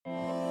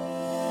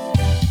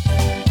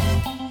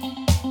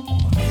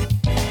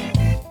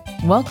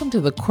Welcome to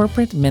the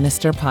Corporate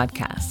Minister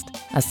Podcast,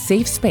 a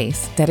safe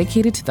space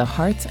dedicated to the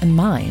hearts and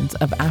minds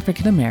of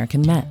African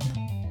American men.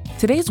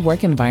 Today's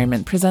work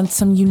environment presents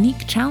some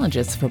unique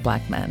challenges for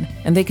Black men,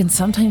 and they can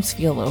sometimes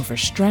feel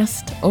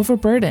overstressed,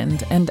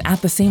 overburdened, and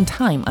at the same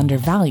time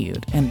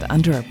undervalued and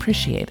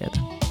underappreciated.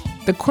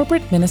 The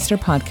Corporate Minister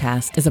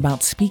Podcast is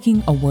about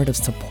speaking a word of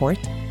support,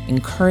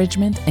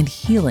 encouragement, and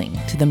healing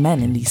to the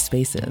men in these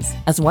spaces,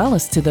 as well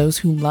as to those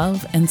who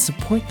love and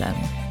support them.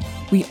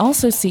 We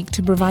also seek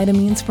to provide a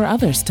means for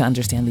others to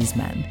understand these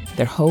men,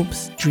 their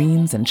hopes,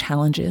 dreams, and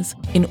challenges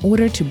in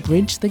order to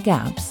bridge the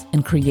gaps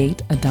and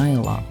create a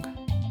dialogue.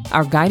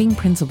 Our guiding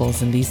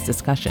principles in these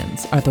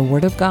discussions are the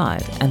Word of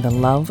God and the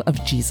love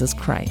of Jesus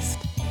Christ.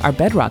 Our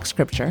bedrock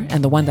scripture,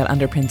 and the one that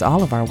underpins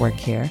all of our work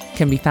here,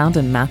 can be found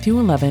in Matthew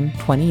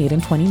 11:28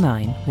 and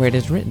 29, where it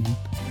is written,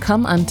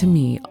 "Come unto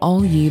me,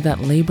 all ye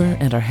that labor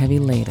and are heavy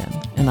laden,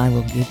 and I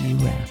will give you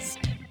rest.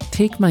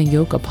 Take my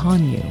yoke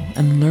upon you,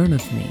 and learn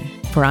of me,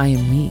 for I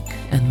am meek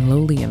and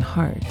lowly in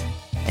heart,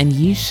 and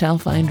ye shall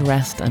find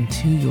rest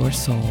unto your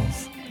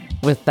souls."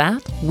 With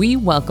that, we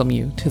welcome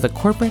you to the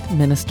Corporate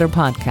Minister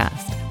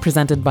Podcast,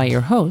 presented by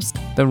your host,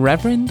 the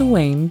Reverend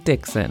Dwayne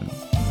Dixon.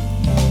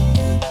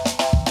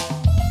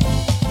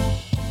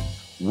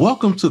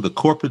 Welcome to the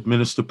Corporate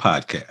Minister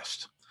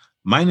Podcast.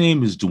 My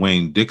name is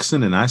Dwayne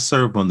Dixon, and I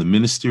serve on the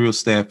ministerial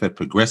staff at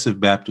Progressive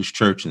Baptist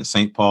Church in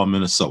St. Paul,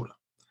 Minnesota.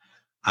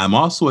 I'm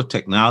also a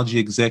technology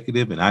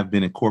executive, and I've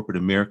been in corporate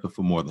America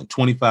for more than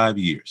 25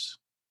 years.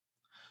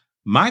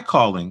 My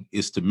calling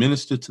is to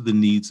minister to the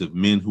needs of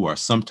men who are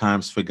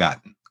sometimes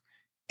forgotten,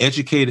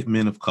 educated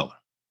men of color.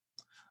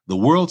 The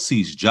world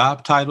sees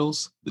job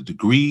titles, the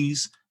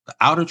degrees, the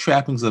outer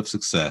trappings of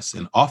success,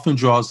 and often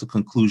draws the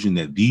conclusion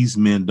that these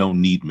men don't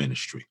need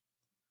ministry.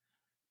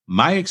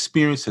 My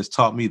experience has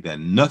taught me that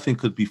nothing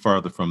could be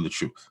farther from the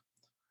truth.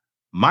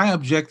 My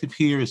objective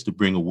here is to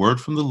bring a word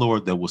from the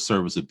Lord that will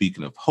serve as a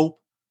beacon of hope,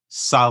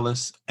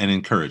 solace, and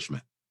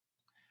encouragement.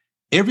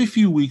 Every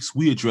few weeks,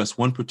 we address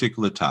one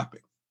particular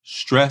topic: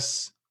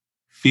 stress,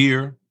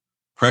 fear,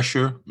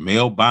 pressure,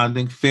 male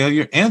bonding,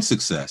 failure, and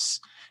success,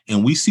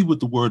 and we see what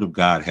the Word of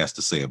God has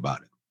to say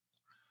about it.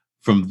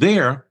 From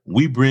there,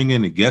 we bring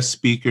in a guest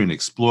speaker and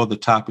explore the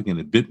topic in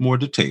a bit more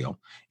detail,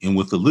 and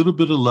with a little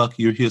bit of luck,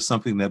 you'll hear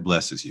something that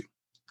blesses you.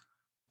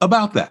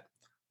 About that,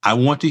 I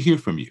want to hear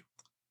from you.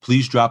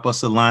 Please drop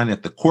us a line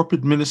at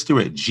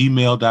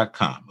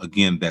thecorporateminister@gmail.com.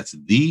 Again, that's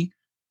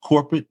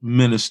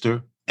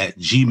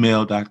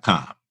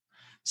thecorporateminister@gmail.com.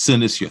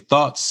 Send us your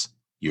thoughts,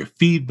 your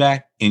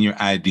feedback, and your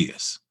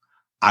ideas.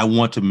 I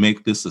want to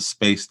make this a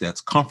space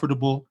that's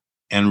comfortable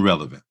and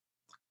relevant.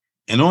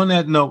 And on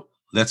that note,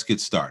 let's get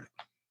started.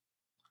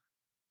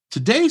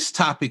 Today's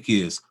topic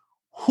is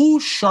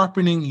who's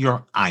sharpening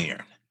your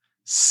iron,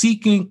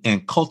 seeking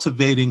and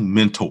cultivating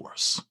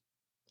mentors.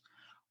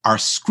 Our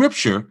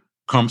scripture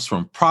comes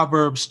from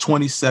Proverbs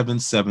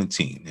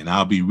 27:17, and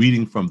I'll be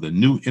reading from the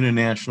New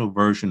International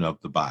Version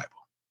of the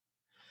Bible.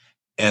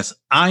 As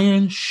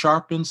iron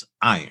sharpens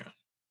iron,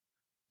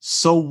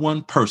 so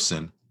one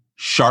person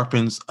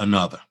sharpens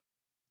another.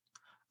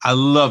 I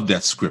love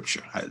that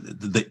scripture,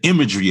 the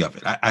imagery of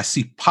it. I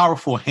see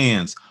powerful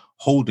hands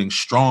holding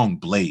strong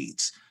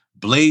blades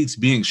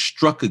being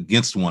struck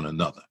against one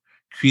another,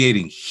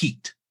 creating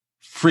heat,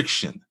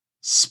 friction,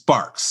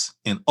 sparks,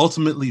 and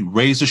ultimately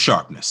razor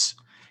sharpness.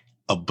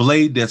 A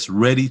blade that's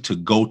ready to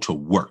go to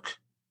work.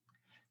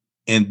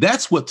 And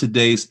that's what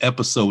today's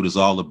episode is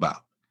all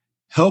about,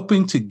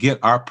 helping to get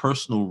our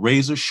personal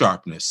razor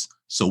sharpness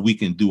so we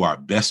can do our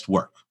best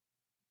work.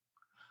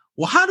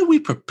 Well, how do we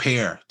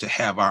prepare to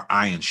have our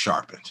iron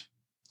sharpened?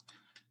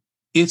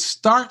 It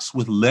starts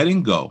with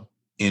letting go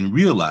and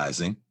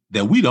realizing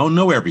that we don't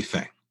know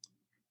everything,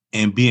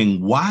 and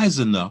being wise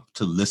enough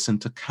to listen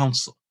to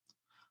counsel,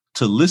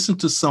 to listen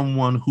to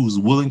someone who's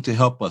willing to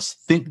help us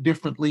think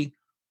differently,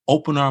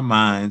 open our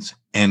minds,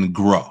 and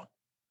grow.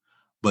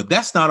 But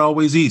that's not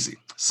always easy.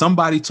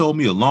 Somebody told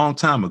me a long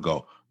time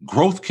ago,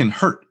 growth can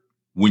hurt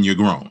when you're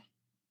grown.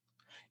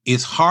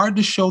 It's hard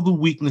to show the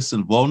weakness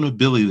and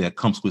vulnerability that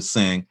comes with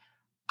saying,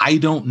 I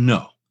don't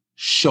know,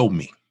 show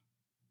me.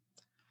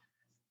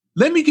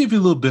 Let me give you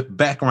a little bit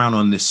background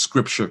on this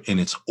scripture and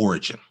its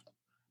origin.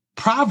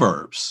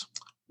 Proverbs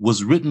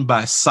was written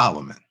by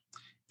Solomon,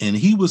 and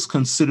he was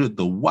considered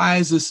the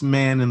wisest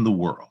man in the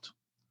world.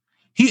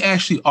 He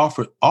actually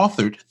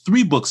authored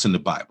 3 books in the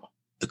Bible: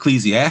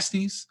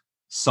 Ecclesiastes,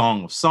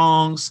 Song of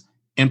Songs,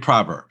 and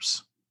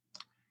Proverbs.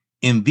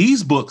 In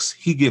these books,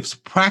 he gives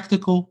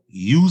practical,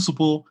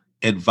 usable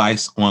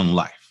advice on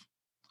life.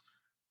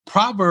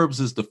 Proverbs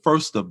is the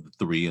first of the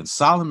 3, and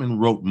Solomon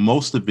wrote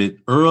most of it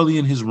early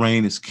in his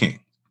reign as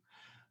king.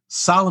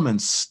 Solomon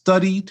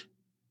studied,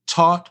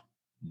 taught,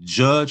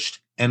 judged,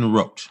 and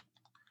wrote.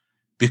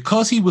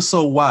 Because he was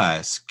so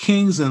wise,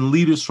 kings and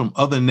leaders from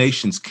other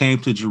nations came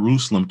to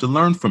Jerusalem to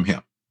learn from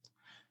him.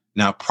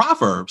 Now,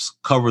 Proverbs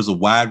covers a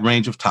wide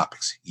range of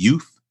topics: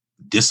 youth,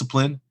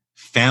 discipline,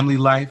 family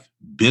life,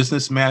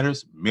 business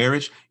matters,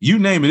 marriage, you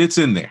name it, it's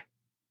in there.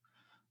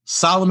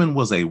 Solomon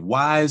was a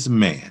wise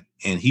man,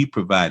 and he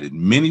provided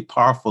many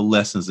powerful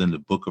lessons in the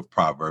book of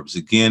Proverbs,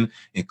 again,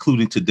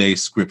 including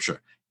today's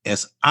scripture.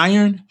 As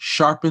iron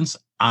sharpens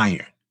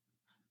iron,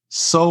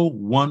 so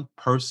one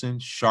person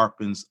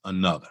sharpens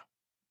another.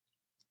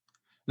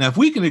 Now, if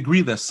we can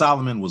agree that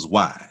Solomon was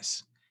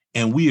wise,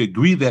 and we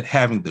agree that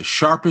having the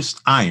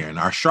sharpest iron,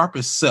 our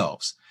sharpest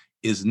selves,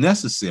 is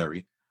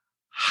necessary,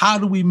 how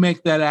do we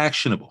make that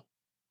actionable?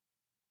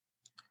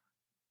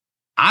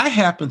 I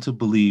happen to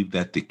believe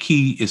that the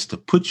key is to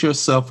put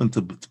yourself into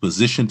the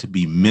position to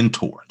be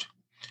mentored.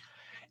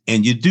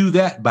 And you do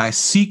that by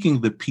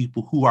seeking the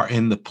people who are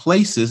in the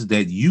places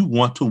that you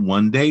want to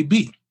one day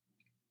be.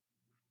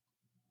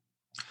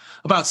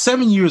 About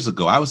 7 years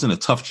ago, I was in a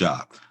tough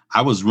job.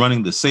 I was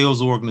running the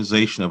sales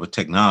organization of a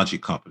technology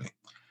company.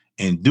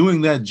 And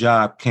doing that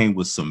job came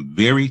with some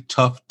very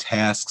tough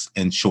tasks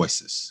and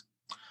choices.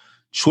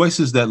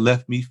 Choices that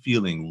left me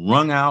feeling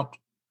wrung out,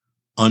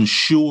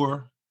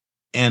 unsure,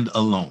 and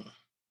alone.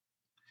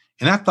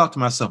 And I thought to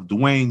myself,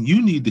 Dwayne, you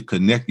need to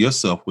connect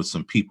yourself with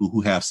some people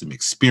who have some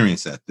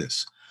experience at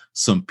this,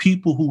 some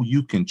people who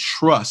you can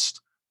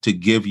trust to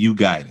give you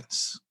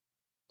guidance.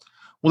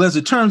 Well, as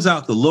it turns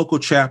out, the local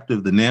chapter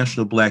of the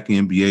National Black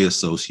MBA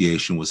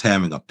Association was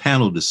having a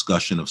panel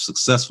discussion of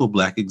successful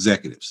Black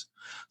executives.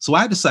 So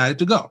I decided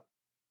to go.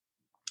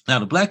 Now,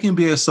 the Black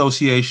MBA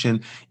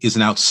Association is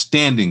an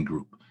outstanding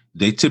group.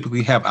 They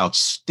typically have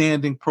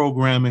outstanding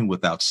programming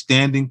with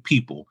outstanding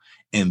people.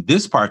 And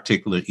this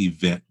particular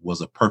event was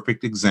a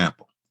perfect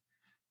example.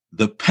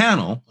 The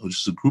panel,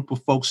 which is a group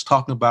of folks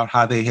talking about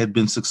how they had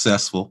been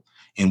successful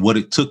and what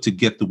it took to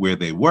get to where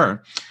they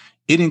were,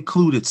 it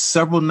included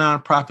several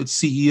nonprofit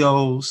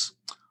CEOs,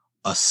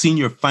 a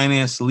senior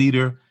finance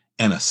leader,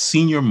 and a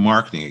senior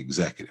marketing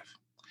executive.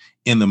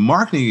 And the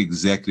marketing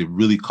executive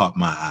really caught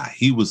my eye.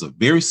 He was a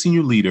very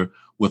senior leader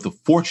with a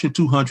Fortune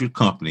 200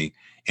 company,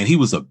 and he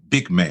was a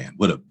big man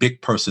with a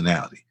big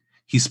personality.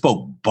 He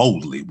spoke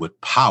boldly with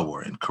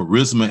power and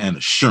charisma and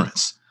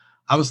assurance.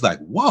 I was like,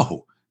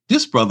 whoa,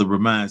 this brother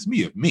reminds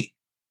me of me.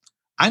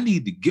 I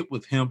need to get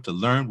with him to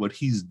learn what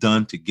he's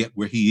done to get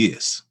where he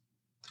is.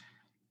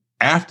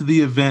 After the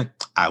event,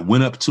 I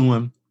went up to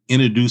him,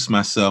 introduced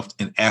myself,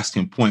 and asked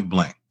him point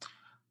blank,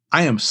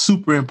 I am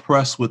super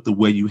impressed with the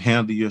way you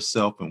handle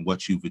yourself and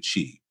what you've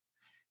achieved.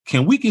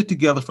 Can we get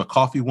together for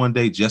coffee one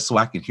day just so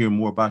I can hear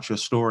more about your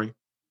story?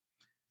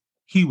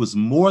 He was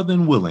more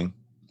than willing,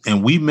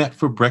 and we met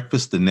for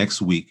breakfast the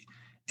next week,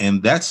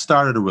 and that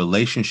started a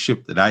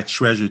relationship that I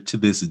treasure to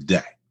this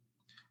day.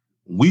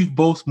 We've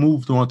both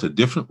moved on to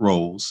different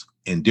roles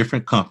in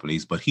different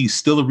companies, but he's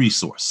still a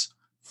resource,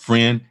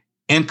 friend,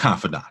 and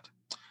confidant.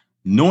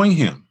 Knowing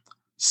him,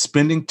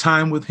 spending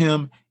time with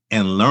him,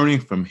 and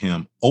learning from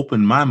him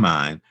opened my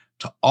mind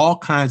to all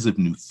kinds of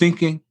new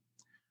thinking,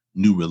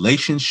 new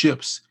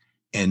relationships,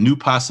 and new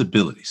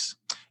possibilities.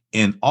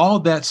 And all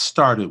that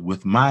started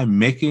with my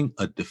making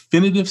a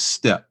definitive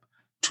step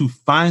to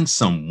find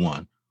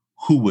someone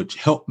who would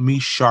help me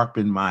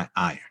sharpen my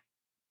iron.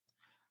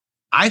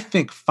 I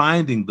think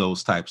finding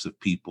those types of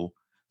people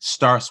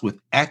starts with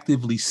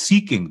actively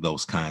seeking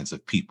those kinds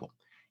of people.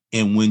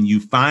 And when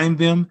you find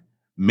them,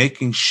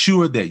 making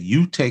sure that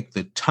you take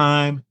the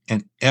time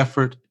and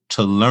effort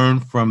to learn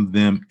from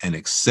them and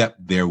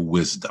accept their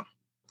wisdom.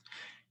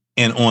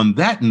 And on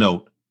that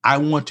note, I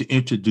want to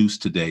introduce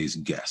today's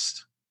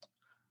guest.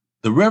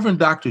 The Reverend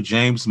Dr.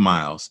 James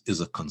Miles is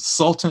a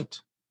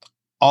consultant,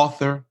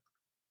 author,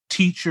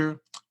 teacher,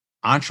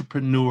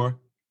 entrepreneur,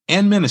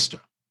 and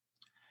minister.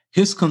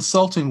 His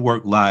consulting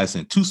work lies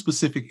in two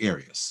specific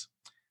areas: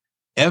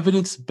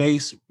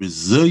 evidence-based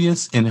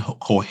resilience and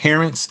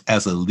coherence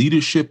as a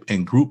leadership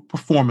and group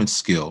performance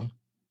skill,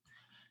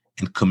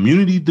 and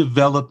community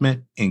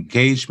development,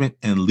 engagement,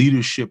 and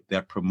leadership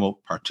that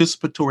promote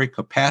participatory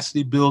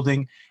capacity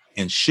building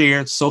and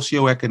shared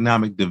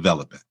socioeconomic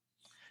development.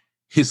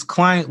 His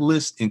client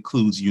list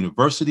includes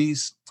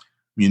universities,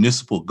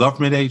 municipal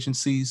government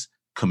agencies,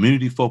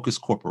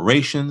 community-focused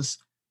corporations,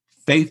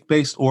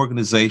 faith-based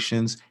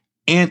organizations,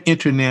 and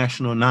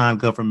international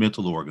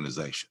non-governmental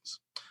organizations.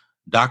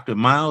 Dr.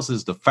 Miles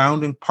is the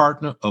founding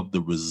partner of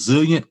the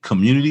Resilient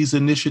Communities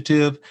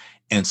Initiative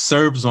and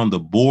serves on the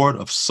board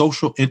of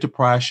Social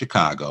Enterprise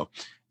Chicago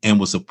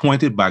and was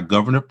appointed by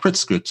Governor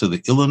Pritzker to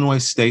the Illinois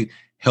State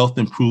Health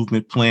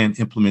Improvement Plan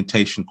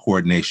Implementation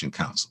Coordination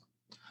Council.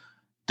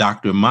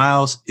 Dr.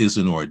 Miles is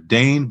an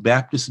ordained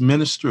Baptist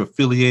minister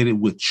affiliated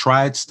with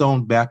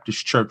Tridestone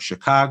Baptist Church,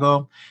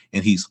 Chicago,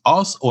 and he's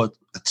also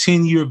a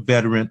 10-year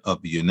veteran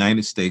of the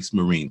United States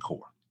Marine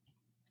Corps.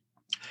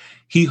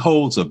 He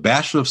holds a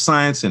Bachelor of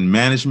Science in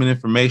Management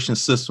Information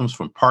Systems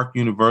from Park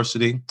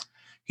University.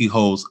 He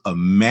holds a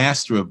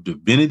Master of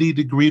Divinity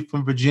degree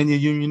from Virginia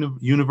Union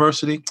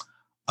University,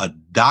 a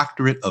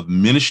Doctorate of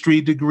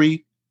Ministry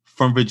degree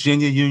from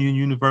Virginia Union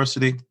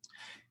University,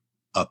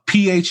 a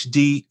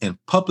PhD in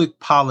Public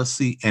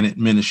Policy and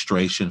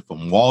Administration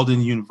from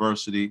Walden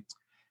University.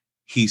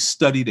 He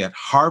studied at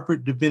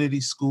Harvard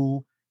Divinity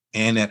School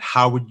and at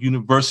Howard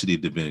University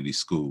Divinity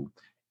School.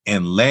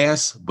 And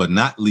last but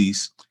not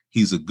least,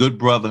 He's a good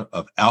brother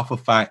of Alpha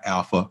Phi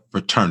Alpha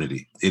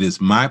fraternity. It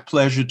is my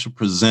pleasure to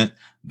present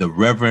the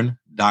Reverend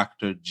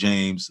Dr.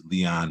 James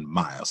Leon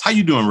Miles. How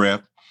you doing,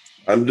 Rev?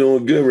 I'm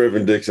doing good,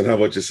 Reverend Dixon. How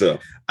about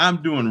yourself?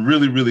 I'm doing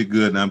really, really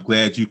good, and I'm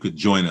glad you could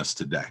join us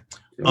today.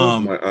 It's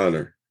my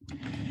honor.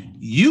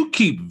 You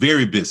keep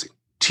very busy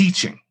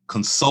teaching,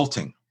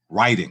 consulting,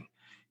 writing.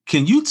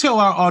 Can you tell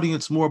our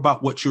audience more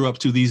about what you're up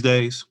to these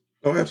days?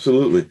 Oh,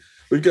 absolutely.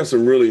 We've got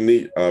some really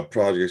neat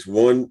projects.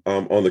 One,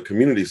 on the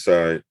community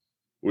side,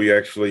 we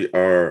actually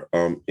are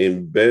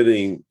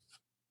embedding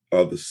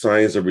the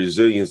science of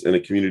resilience in a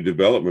community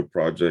development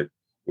project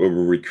where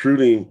we're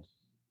recruiting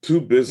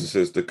 2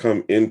 businesses to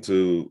come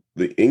into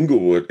the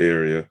Inglewood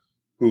area,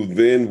 who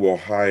then will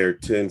hire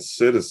 10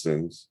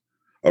 citizens,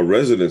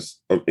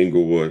 residents of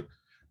Inglewood.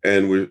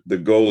 And the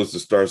goal is to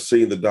start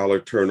seeing the dollar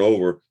turn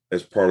over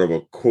as part of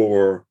a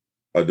core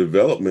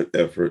development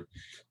effort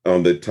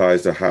that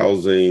ties to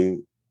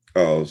housing,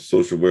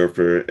 social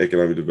welfare,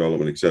 economic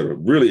development, et cetera.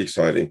 Really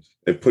exciting,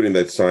 and putting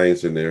that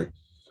science in there.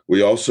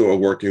 We also are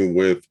working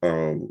with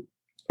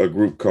a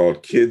group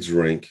called Kids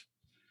Rank,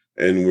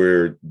 and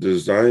we're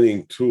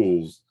designing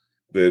tools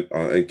that,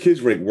 and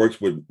Kids Rank works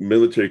with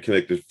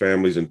military-connected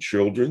families and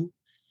children.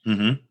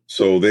 Mm-hmm.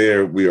 So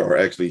there we are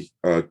actually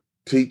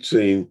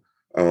teaching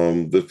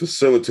the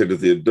facilitators,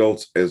 the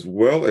adults, as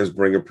well as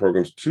bringing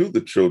programs to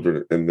the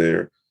children and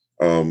their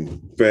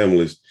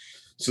families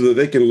so that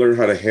they can learn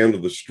how to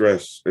handle the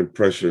stress and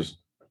pressures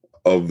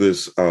of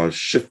this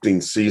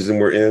shifting season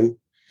we're in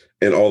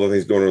and all the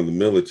things going on in the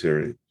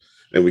military.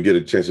 And we get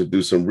a chance to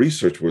do some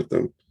research with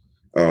them.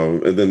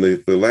 And then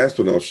the last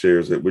one I'll share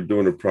is that we're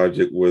doing a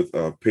project with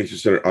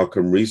patient-centered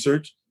outcome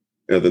research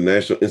at the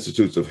National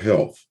Institutes of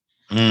Health.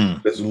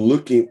 That's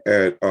looking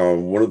at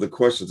one of the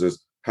questions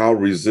is how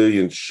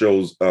resilience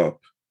shows up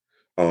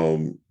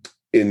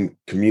in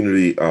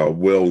community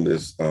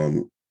wellness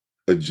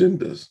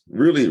agendas.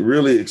 Really,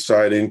 really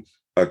exciting,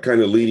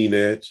 kind of leading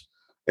edge.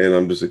 And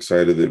I'm just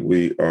excited that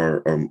we are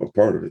a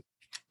part of it.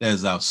 That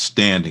is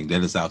outstanding.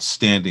 That is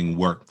outstanding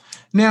work.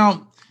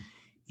 Now,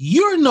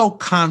 you're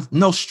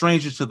no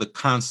stranger to the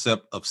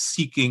concept of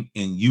seeking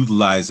and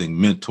utilizing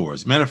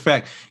mentors. Matter of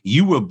fact,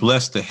 you were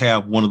blessed to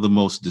have one of the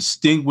most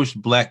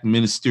distinguished Black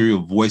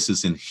ministerial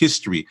voices in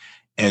history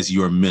as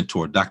your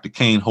mentor, Dr.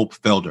 Kane Hope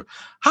Felder.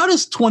 How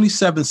does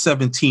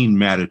 2717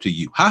 matter to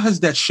you? How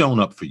has that shown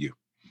up for you?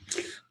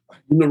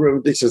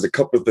 Reverend Dixon, there's a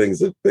couple of things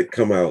that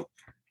come out.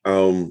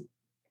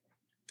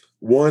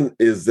 One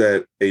is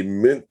that a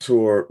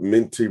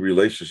mentor-mentee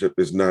relationship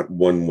is not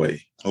one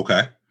way.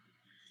 Okay.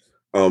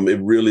 It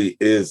really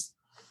is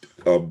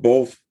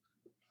both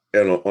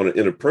on an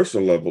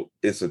interpersonal level.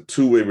 It's a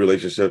two-way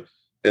relationship.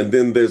 And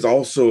then there's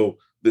also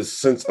this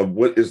sense of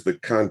what is the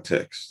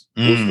context?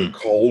 What's the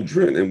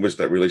cauldron in which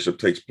that relationship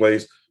takes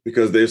place?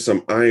 Because there's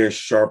some iron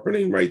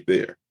sharpening right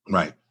there.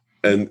 Right.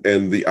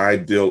 And the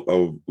ideal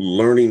of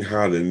learning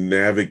how to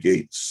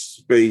navigate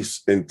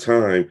space and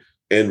time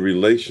and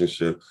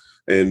relationship.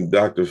 And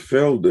Dr.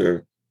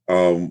 Felder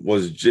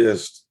was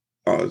just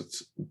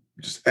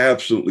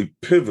absolutely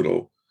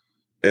pivotal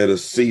at a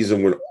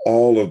season when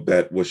all of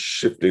that was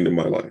shifting in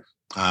my life.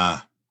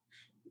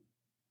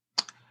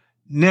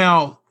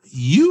 Now,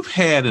 you've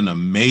had an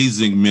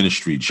amazing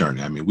ministry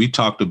journey. I mean, we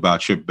talked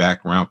about your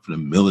background from the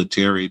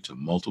military to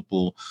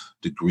multiple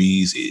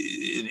degrees,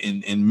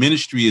 and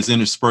ministry is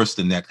interspersed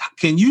in that.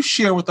 Can you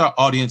share with our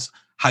audience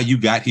how you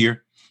got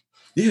here?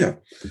 Yeah.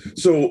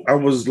 So I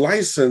was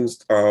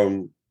licensed.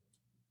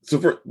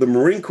 So the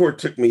Marine Corps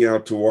took me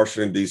out to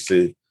Washington,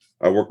 D.C.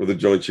 I worked with the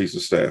Joint Chiefs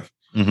of Staff.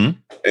 Mm-hmm.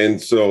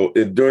 And so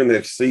during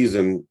that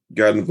season,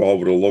 got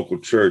involved with a local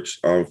church,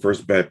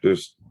 First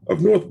Baptist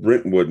of North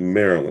Brentwood,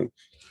 Maryland.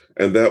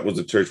 And that was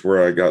a church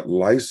where I got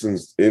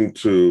licensed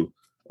into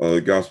the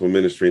gospel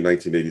ministry in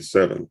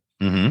 1987.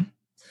 Mm-hmm.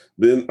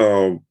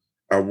 Then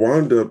I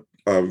wound up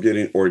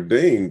getting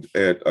ordained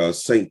at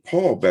St.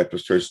 Paul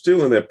Baptist Church,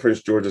 still in that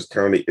Prince George's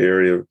County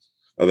area,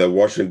 that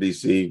Washington,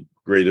 D.C.,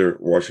 greater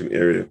Washington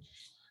area.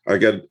 I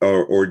got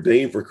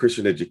ordained for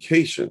Christian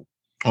education.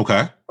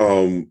 Okay.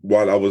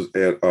 While I was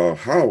at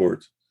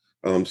Howard,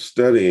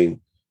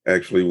 studying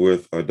actually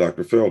with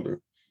Dr. Felder.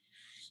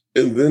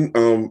 And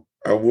then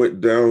I went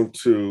down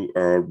to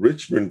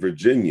Richmond,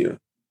 Virginia,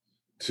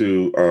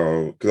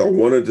 because I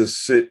wanted to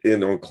sit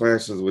in on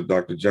classes with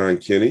Dr. John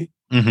Kinney.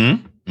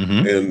 Mm-hmm.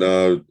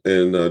 Mm-hmm.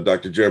 And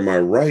Dr.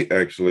 Jeremiah Wright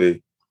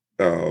actually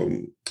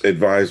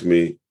advised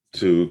me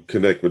to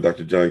connect with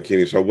Dr. John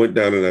Kinney. So I went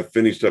down and I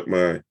finished up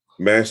my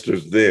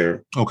master's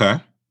there. Okay.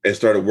 And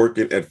started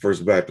working at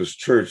First Baptist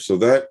Church. So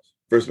that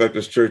First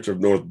Baptist Church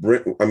of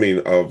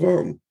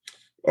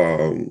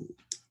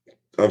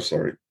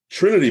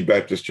Trinity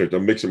Baptist Church.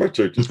 I'm mixing my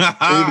churches.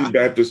 Trinity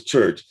Baptist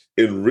Church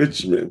in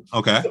Richmond.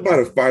 Okay. It's about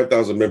a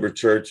 5,000 member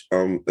church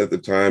at the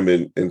time.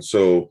 And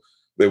so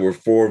there were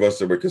 4 of us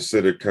that were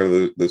considered kind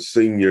of the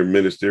senior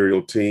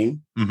ministerial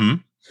team. Mm-hmm.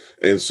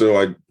 And so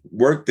I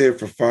worked there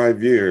for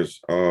 5 years,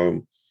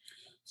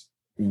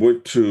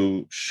 went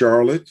to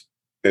Charlotte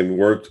and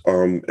worked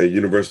at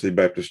University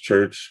Baptist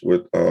Church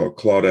with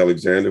Claude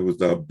Alexander, who's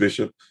now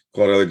bishop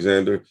Claude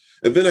Alexander.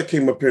 And then I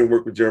came up here and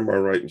worked with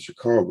Jeremiah Wright in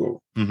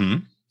Chicago. Mm-hmm.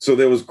 So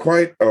there was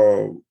quite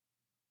a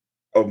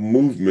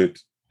movement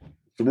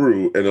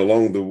through, and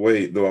along the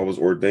way, though I was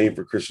ordained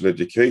for Christian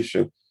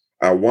education,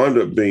 I wound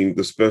up being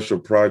the special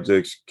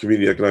projects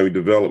community economic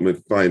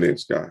development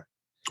finance guy.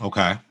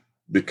 Okay.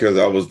 Because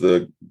I was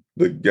the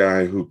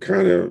guy who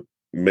kind of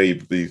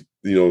made the,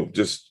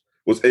 just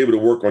was able to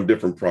work on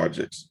different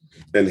projects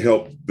and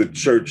help the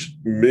church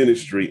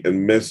ministry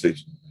and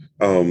message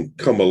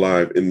come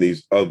alive in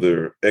these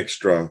other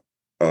extra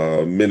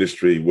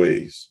ministry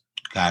ways.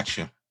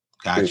 Gotcha.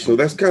 And so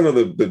that's kind of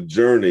the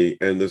journey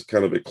and this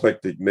kind of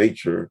eclectic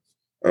nature.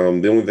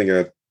 The only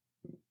thing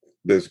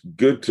that's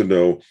good to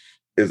know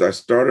is I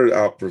started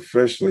out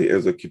professionally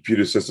as a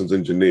computer systems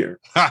engineer.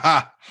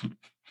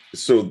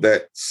 So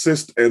that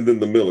and then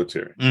the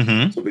military.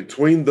 Mm-hmm. So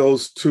between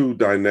those two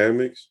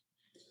dynamics,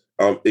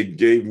 it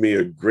gave me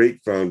a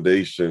great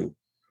foundation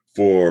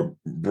for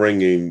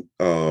bringing,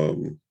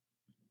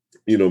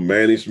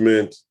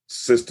 management,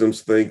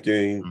 systems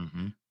thinking,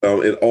 Mm-hmm.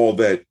 And all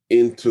that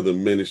into the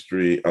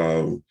ministry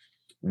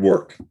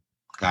work.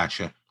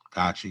 Gotcha.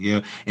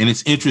 Yeah. And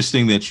it's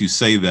interesting that you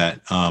say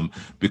that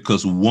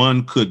because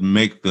one could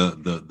make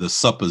the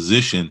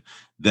supposition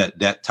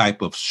that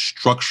type of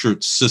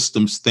structured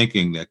systems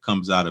thinking that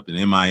comes out of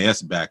an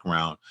MIS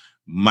background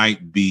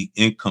might be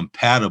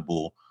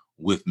incompatible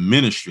with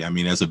ministry. I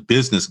mean, as a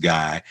business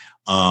guy,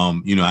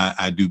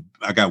 I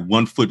got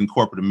one foot in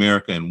corporate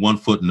America and one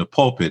foot in the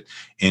pulpit,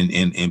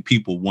 and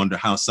people wonder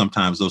how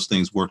sometimes those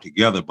things work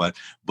together. But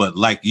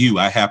like you,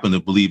 I happen to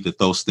believe that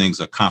those things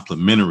are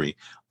complementary,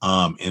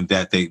 and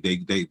that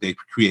they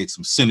create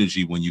some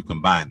synergy when you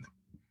combine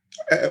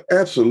them.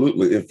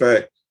 Absolutely. In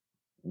fact,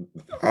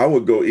 I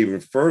would go even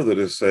further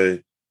to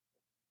say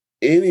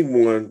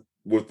anyone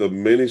with a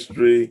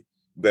ministry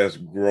that's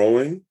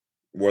growing,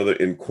 whether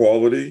in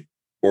quality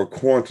or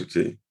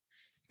quantity,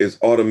 is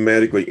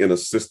automatically in a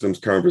systems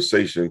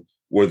conversation,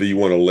 whether you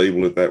want to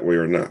label it that way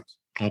or not.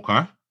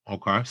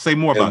 Okay. Say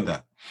more about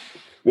that.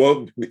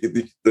 Well,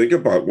 think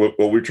about what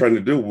we're trying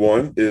to do.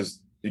 One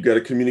is you got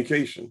a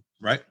communication.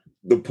 Right.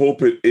 The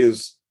pulpit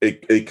is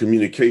a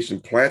communication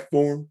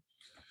platform,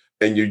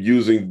 and you're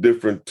using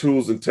different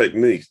tools and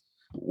techniques.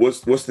 What's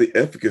the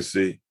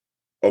efficacy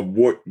of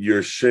what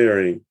you're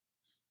sharing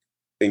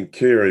and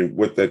caring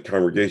with that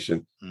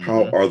congregation? Mm-hmm.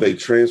 How are they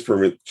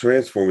transforming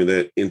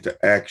that into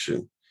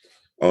action?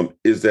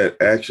 Is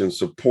that action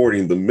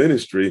supporting the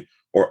ministry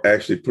or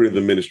actually putting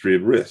the ministry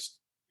at risk?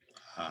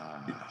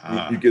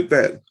 You get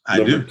that?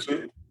 Number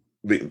two,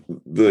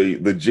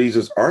 the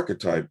Jesus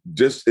archetype,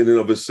 just in and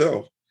of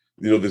itself,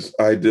 this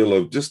ideal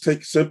of just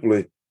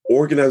simply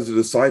organize the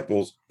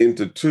disciples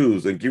into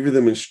twos and give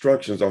them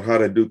instructions on how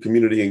to do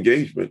community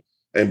engagement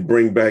and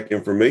bring back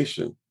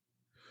information.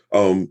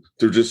 To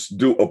just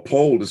do a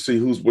poll to see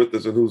who's with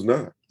us and who's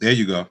not. There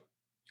you go.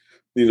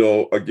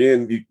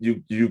 Again,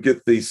 you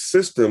get these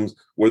systems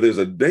where there's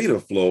a data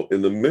flow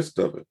in the midst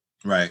of it.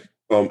 Right.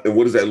 And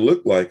what does that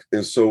look like?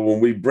 And so when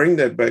we bring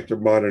that back to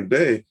modern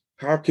day,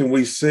 how can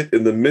we sit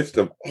in the midst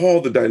of all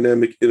the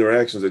dynamic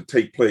interactions that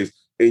take place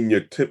in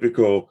your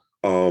typical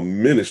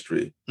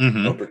ministry,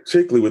 mm-hmm.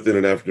 Particularly within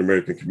an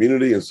African-American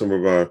community and some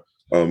of our,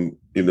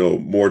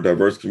 more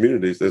diverse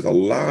communities? There's a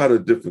lot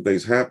of different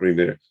things happening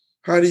there.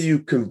 How do you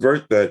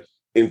convert that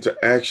into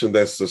action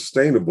that's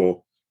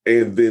sustainable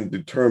and then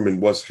determine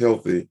what's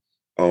healthy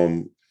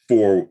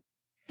for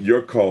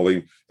your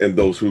calling and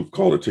those who've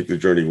called to take the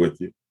journey with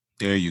you?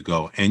 There you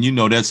go. And,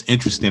 that's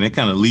interesting. It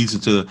kind of leads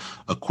into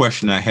a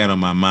question I had on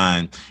my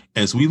mind.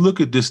 As we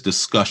look at this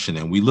discussion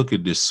and we look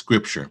at this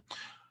scripture,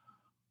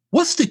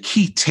 what's the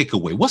key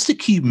takeaway? What's the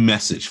key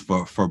message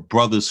for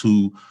brothers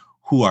who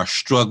are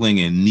struggling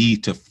and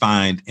need to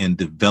find and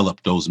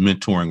develop those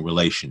mentoring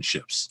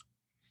relationships?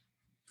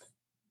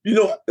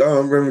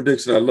 Reverend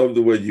Dixon, I love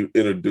the way you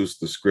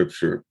introduced the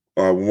scripture.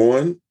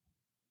 One,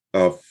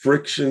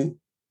 friction,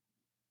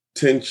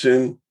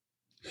 tension,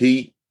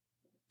 heat,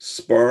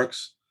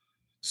 sparks.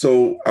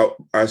 So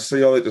I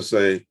say all that to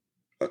say,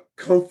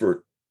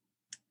 comfort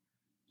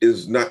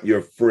is not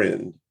your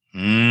friend,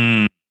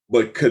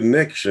 but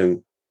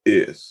connection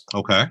is.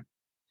 Okay.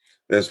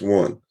 That's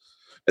one.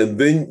 And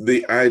then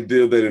the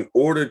idea that in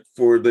order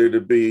for there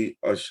to be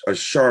a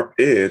sharp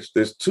edge,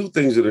 there's two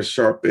things that a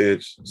sharp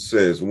edge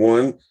says.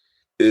 One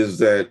is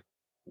that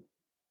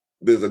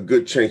there's a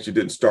good chance you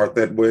didn't start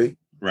that way.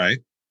 Right.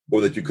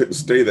 Or that you couldn't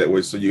stay that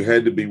way. So you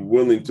had to be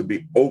willing to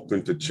be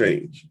open to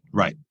change.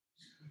 Right.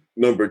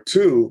 Number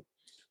two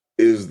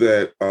is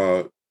that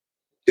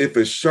if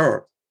it's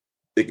sharp,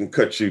 it can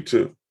cut you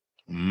too.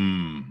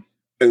 And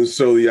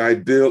so the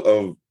ideal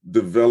of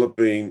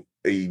developing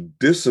a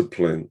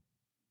discipline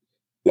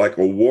like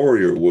a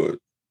warrior would,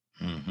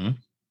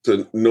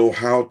 to know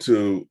how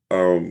to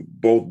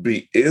both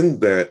be in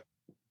that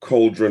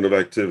cauldron of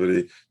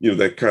activity,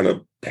 that kind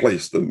of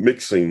place, the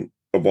mixing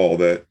of all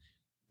that,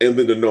 and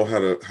then to know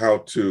how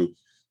to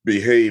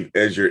behave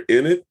as you're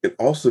in it, and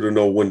also to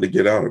know when to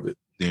get out of it.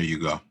 There you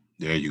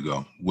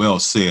go. Well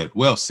said.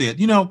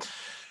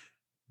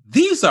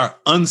 These are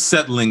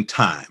unsettling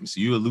times.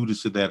 You alluded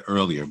to that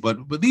earlier,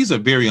 but these are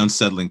very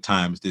unsettling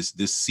times,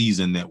 this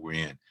season that we're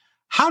in.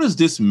 How does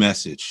this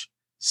message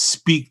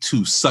speak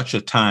to such a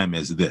time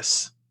as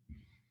this?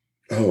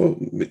 Oh,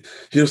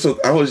 so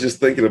I was just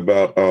thinking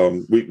about,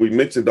 we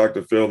mentioned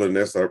Dr. Phil, and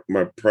that's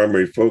my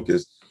primary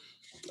focus.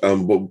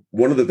 But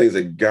one of the things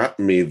that got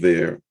me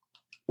there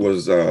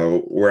was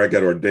where I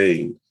got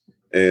ordained,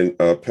 and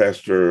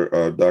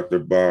Pastor Dr.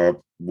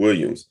 Bob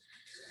Williams,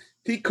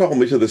 he called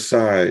me to the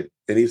side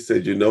and he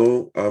said,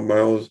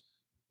 Miles,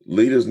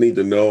 leaders need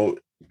to know,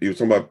 he was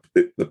talking about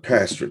the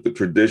pastorate, the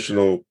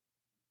traditional,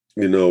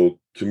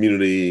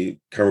 community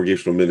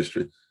congregational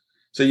ministry.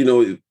 So,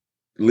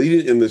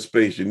 leading in this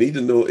space, you need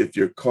to know if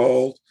you're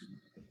called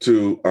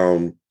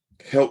to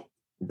help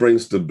bring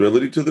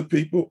stability to the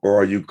people,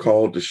 or are you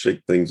called to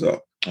shake things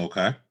up?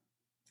 Okay.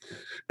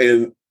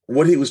 And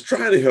what he was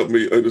trying to help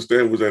me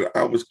understand was that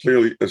I was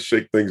clearly a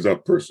shake things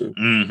up person.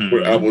 Mm-hmm.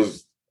 Where I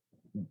was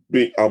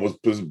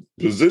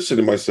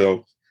positioning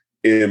myself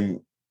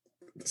in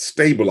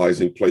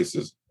stabilizing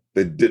places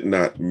that did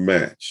not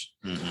match.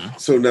 Mm-hmm.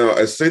 So now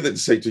I say that to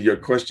say to your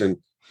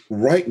question,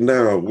 right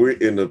now we're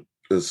in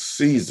a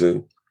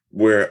season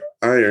where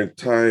our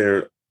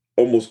entire,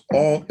 almost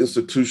all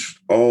institutions,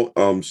 all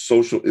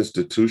social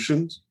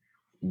institutions,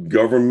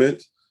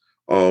 government,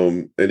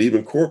 and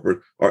even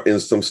corporate are in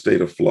some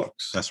state of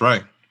flux. That's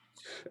right.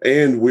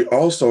 And we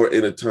also are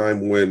in a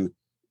time when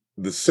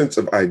the sense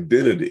of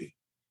identity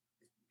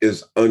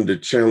is under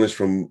challenge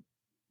from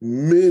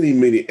many,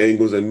 many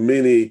angles and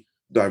many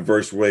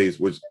diverse ways,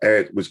 which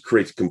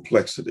creates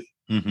complexity.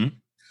 Mm-hmm.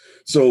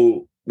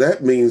 So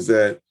that means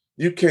that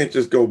you can't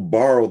just go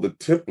borrow the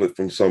template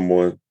from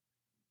someone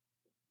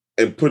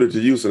and put it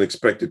to use and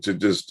expect it to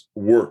just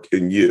work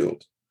and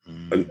yield.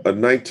 Mm-hmm. A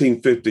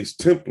 1950s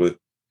template,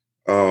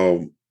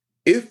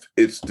 if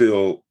it's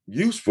still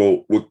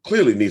useful, would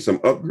clearly need some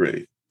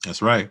upgrade.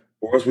 That's right.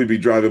 Or else we'd be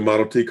driving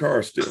Model T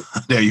cars still.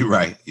 Yeah, you're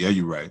right. Yeah,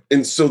 you're right.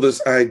 And so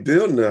this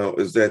ideal now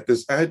is that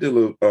this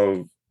ideal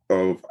of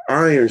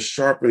iron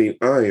sharpening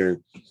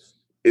iron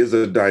is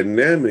a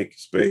dynamic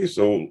space.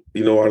 So,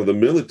 out of the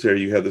military,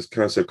 you have this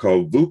concept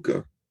called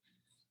VUCA,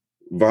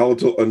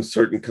 volatile,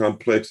 uncertain,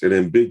 complex, and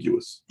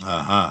ambiguous.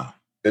 Uh-huh.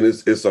 And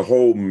it's a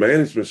whole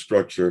management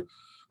structure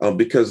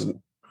because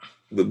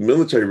the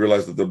military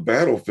realized that the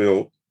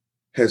battlefield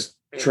has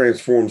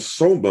transformed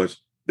so much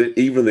that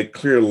even the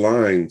clear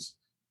lines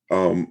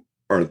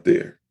aren't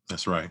there.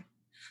 That's right.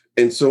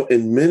 And so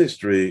in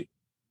ministry,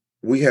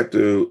 we have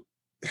to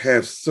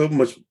have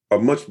a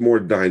much more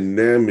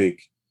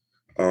dynamic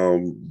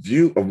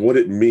view of what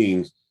it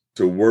means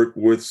to work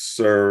with,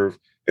 serve,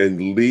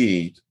 and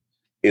lead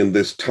in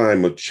this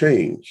time of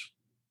change.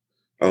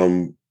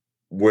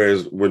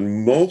 Whereas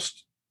when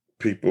most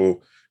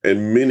people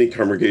in many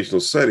congregational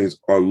settings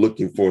are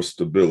looking for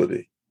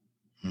stability.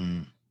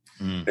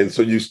 And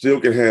so you still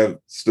can have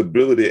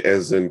stability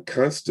as in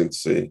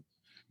constancy.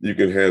 You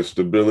can have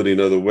stability in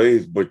other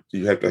ways, but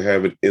you have to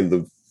have it in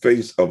the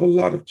face of a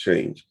lot of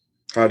change.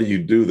 How do you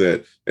do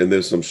that? And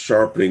there's some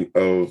sharpening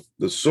of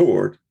the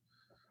sword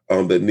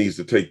that needs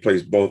to take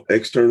place both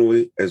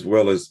externally as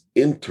well as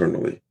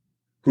internally.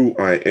 Who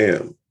I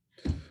am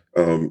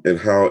and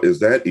how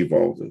is that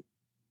evolving?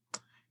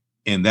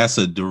 And that's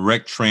a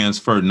direct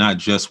transfer, not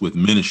just with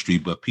ministry,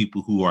 but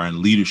people who are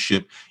in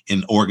leadership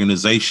in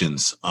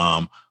organizations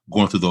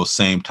going through those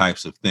same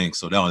types of things.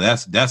 So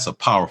that's a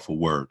powerful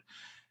word.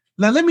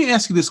 Now, let me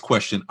ask you this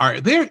question.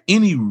 Are there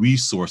any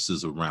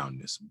resources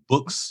around this?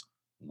 Books,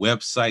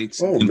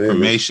 websites,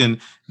 information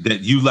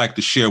that you like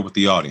to share with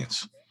the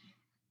audience?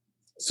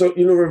 So,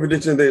 Reverend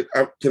Dixon,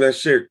 can I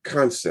share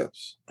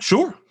concepts?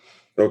 Sure.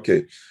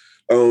 Okay.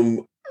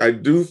 I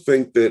do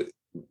think that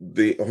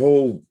the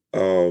whole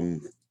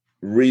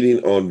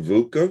reading on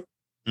VUCA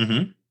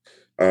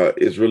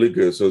is really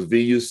good. So it's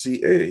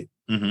VUCA.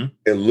 And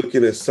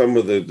looking at some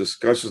of the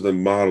discussions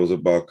and models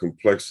about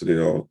complexity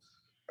and all,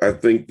 I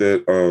think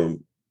that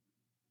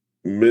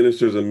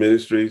ministers and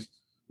ministries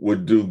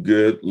would do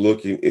good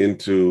looking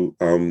into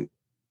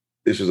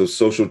issues of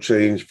social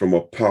change from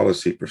a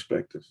policy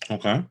perspective.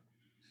 Okay.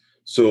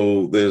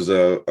 So there's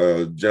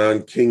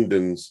John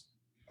Kingdon's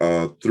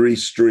 3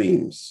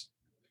 streams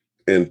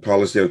in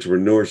policy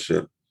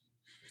entrepreneurship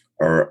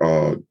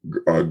are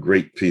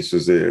great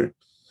pieces there.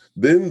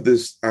 Then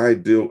this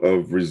ideal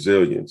of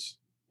resilience.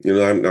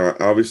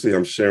 Obviously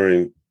I'm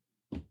sharing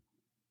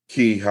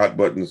key hot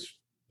buttons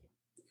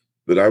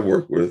that I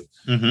work with,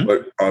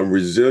 but on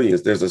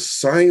resilience, there's a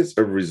science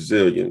of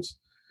resilience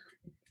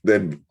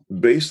that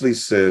basically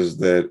says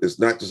that it's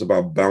not just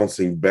about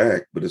bouncing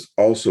back, but it's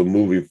also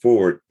moving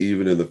forward,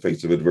 even in the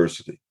face of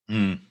adversity.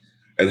 And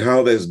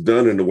how that's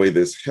done in a way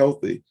that's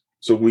healthy.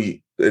 So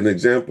we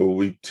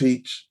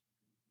teach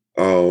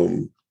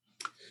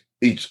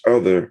each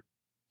other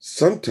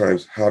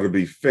sometimes how to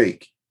be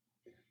fake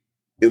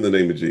in the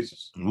name of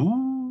Jesus.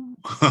 Ooh.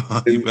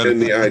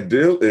 and the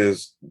ideal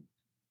is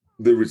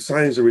the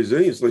science of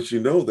resilience lets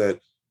you know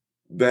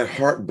that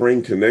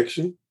heart-brain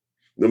connection,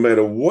 no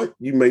matter what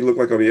you may look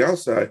like on the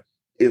outside,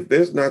 if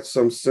there's not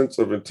some sense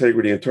of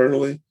integrity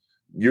internally,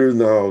 you're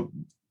now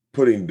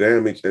putting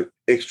damage and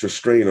extra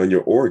strain on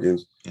your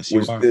organs, Yes,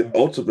 which then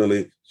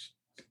ultimately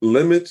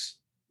limits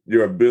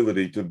your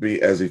ability to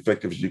be as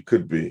effective as you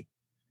could be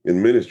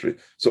in ministry.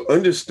 So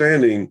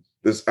understanding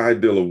this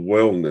ideal of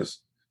wellness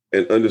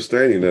and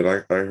understanding that,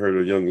 I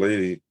heard a young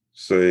lady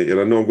say, and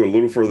I know I'm going a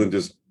little further than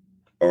just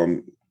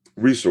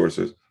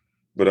resources,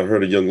 but I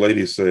heard a young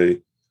lady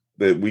say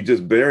that we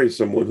just buried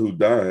someone who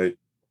died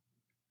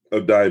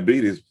of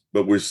diabetes,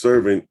 but we're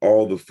serving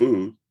all the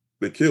food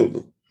that killed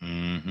them.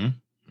 Mm-hmm.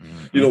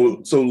 Mm-hmm. You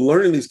know, so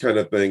learning these kind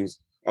of things.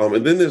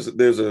 And then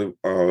there's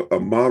a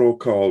model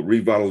called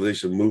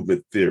revitalization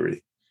movement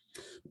theory.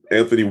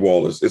 Anthony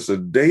Wallace. It's a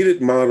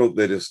dated model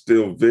that is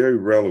still very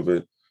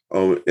relevant.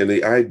 And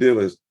the idea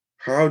is,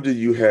 how do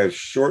you have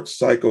short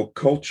cycle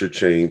culture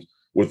change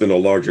within a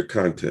larger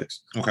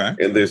context? Okay.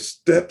 And there's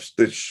steps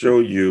that show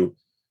you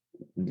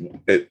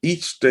at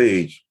each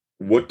stage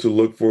what to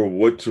look for,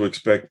 what to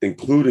expect,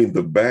 including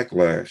the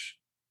backlash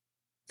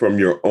from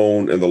your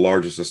own and the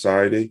larger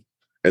society.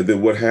 And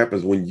then what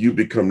happens when you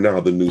become now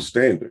the new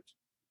standard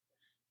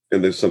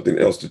and there's something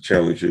else to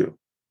challenge you.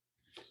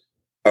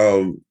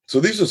 So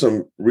these are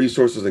some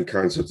resources and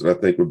concepts that I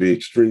think would be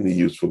extremely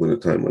useful in a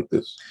time like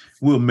this.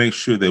 We'll make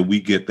sure that we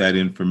get that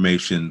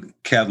information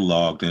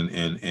cataloged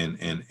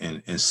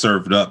and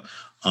served up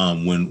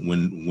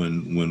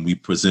when we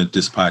present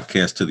this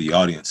podcast to the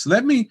audience.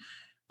 Let me,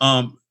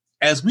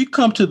 as we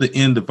come to the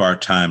end of our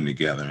time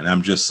together, and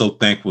I'm just so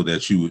thankful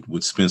that you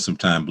would spend some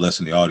time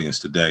blessing the audience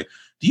today.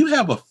 Do you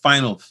have a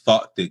final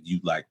thought that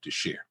you'd like to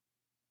share?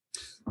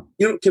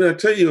 You know, can I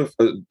tell you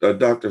a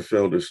Dr.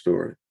 Felder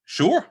story?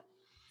 Sure.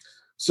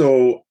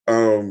 So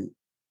the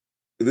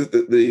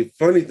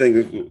funny thing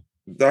is,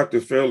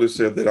 Dr. Felder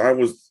said that I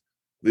was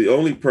the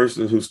only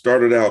person who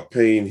started out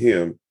paying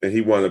him, and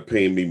he wound up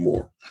paying me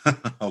more.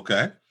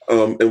 Okay.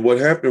 And what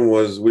happened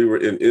was, we were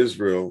in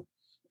Israel,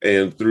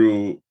 and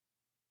through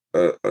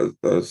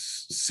a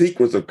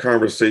sequence of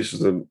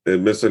conversations and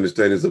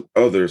misunderstandings of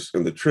others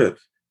in the trip,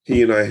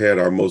 he and I had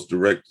our most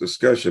direct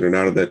discussion. And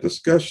out of that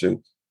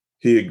discussion,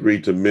 he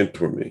agreed to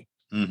mentor me.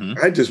 Mm-hmm.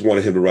 I just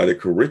wanted him to write a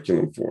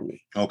curriculum for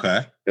me.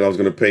 Okay. And I was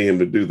going to pay him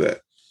to do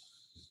that.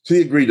 So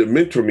he agreed to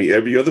mentor me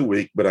every other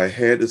week, but I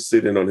had to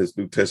sit in on his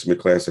New Testament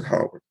class at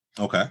Howard.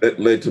 Okay. That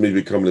led to me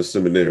becoming a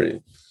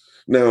seminarian.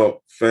 Now,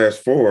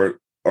 fast forward,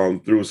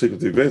 through a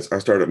sequence of events, I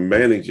started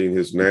managing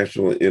his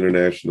national and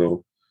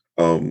international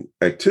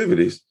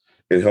activities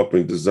and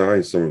helping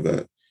design some of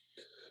that.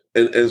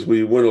 And as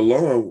we went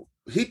along,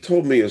 he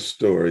told me a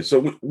story.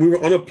 So we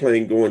were on a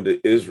plane going to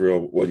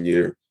Israel one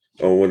year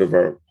on one of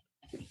our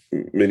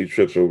many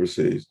trips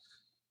overseas.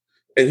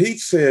 And he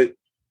said,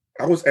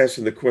 I was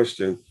asking the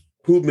question,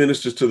 who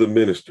ministers to the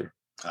minister?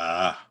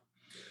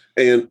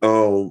 And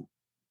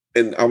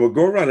I would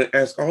go around and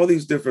ask all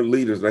these different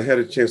leaders. And I had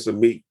a chance to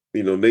meet,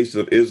 nations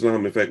of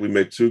Islam. In fact, we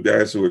met two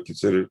guys who were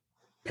considered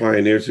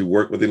pioneers who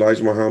worked with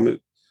Elijah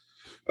Muhammad.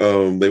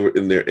 They were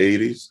in their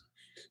 80s.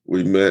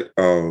 We met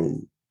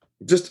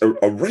just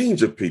a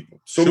range of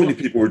people. So many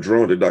people were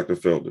drawn to Dr.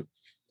 Felder.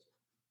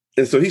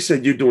 And so he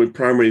said, you're doing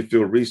primary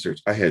field research.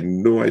 I had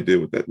no idea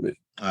what that meant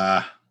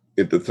at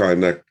the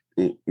time. Now,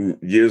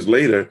 years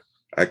later,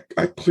 I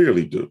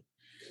clearly do.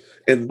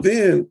 And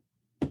then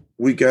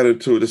we got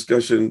into a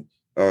discussion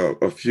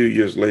a few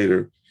years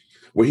later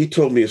where he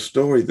told me a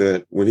story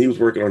that when he was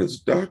working on his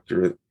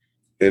doctorate,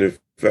 and in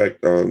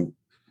fact,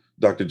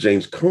 Dr.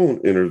 James Cone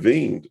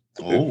intervened.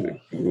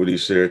 What he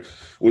shared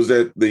was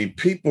that the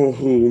people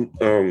who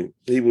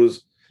he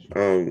was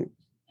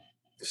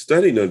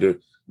studying under,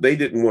 they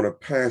didn't want to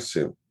pass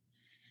him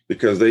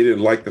because they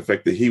didn't like the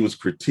fact that he was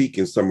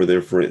critiquing some of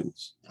their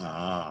friends.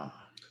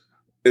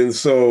 And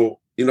so,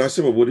 I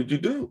said, well, what did you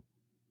do?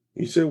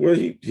 He said, well,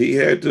 he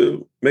had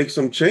to make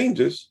some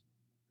changes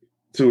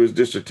to his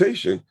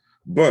dissertation,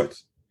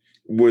 but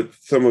with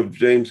some of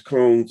James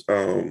Cone's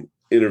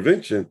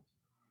intervention,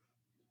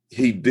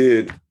 he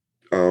did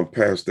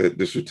pass that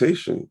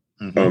dissertation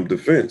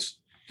defense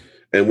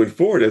and went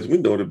forward, as we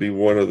know, to be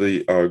one of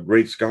the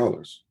great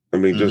scholars. I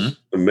mean, just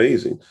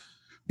amazing.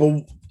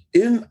 But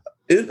in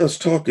us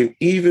talking,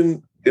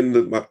 even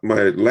in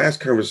my last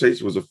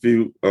conversation was a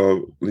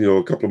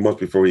couple of months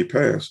before he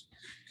passed,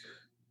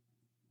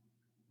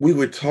 we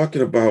were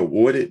talking about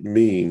what it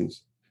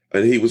means.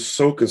 And he was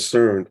so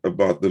concerned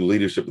about the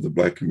leadership of the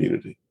Black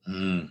community.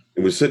 And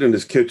we're sitting in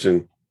his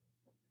kitchen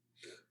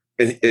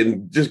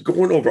and just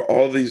going over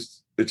all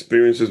these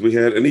experiences we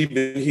had. And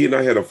even he and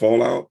I had a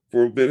fallout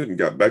for a bit and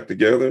got back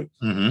together,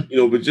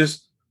 but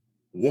just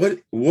what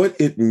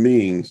it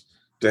means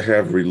to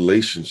have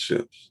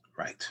relationships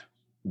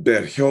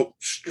that help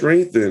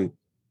strengthen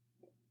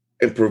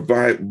and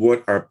provide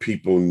what our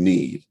people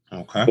need.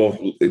 Both,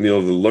 the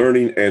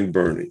learning and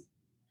burning.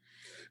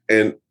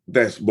 And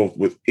that's both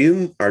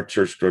within our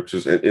church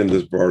structures and in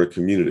this broader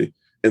community.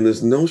 And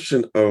this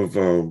notion of,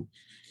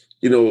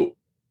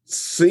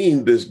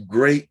 seeing this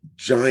great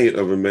giant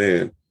of a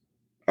man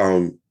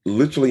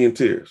literally in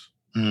tears,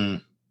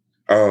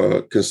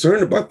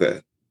 concerned about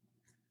that.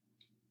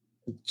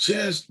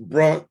 just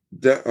brought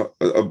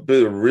a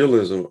bit of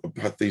realism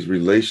about these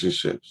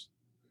relationships.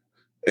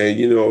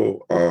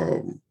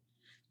 And,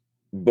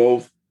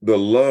 both the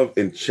love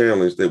and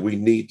challenge that we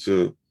need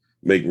to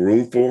make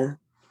room for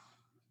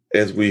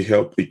as we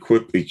help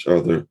equip each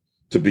other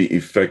to be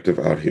effective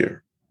out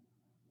here.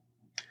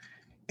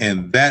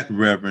 And that,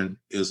 Reverend,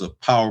 is a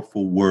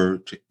powerful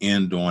word to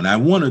end on. I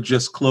want to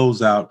just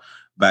close out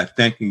by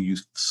thanking you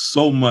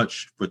so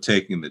much for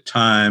taking the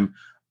time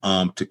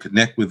to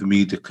connect with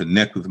me, to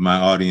connect with my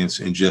audience,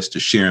 and just to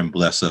share and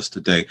bless us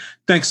today.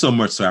 Thanks so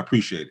much, sir. I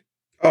appreciate it.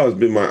 Oh, it's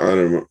been my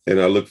honor, and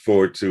I look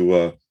forward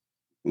to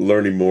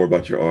learning more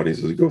about your audience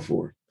as we go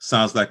forward.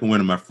 Sounds like a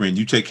winner, my friend.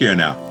 You take care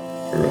now.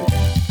 All right.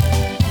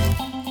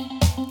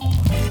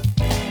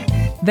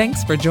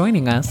 Thanks for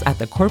joining us at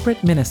The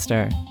Corporate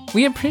Minister.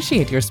 We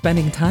appreciate your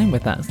spending time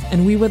with us,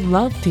 and we would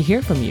love to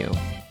hear from you.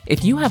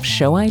 If you have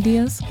show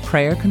ideas,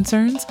 prayer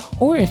concerns,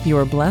 or if you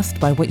are blessed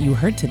by what you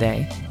heard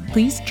today,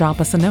 please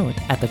drop us a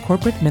note at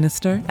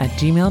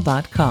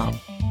thecorporateminister@gmail.com.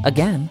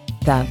 Again,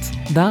 that's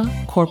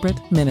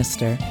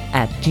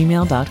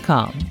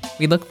thecorporateminister@gmail.com.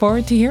 We look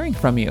forward to hearing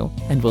from you,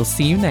 and we'll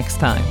see you next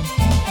time.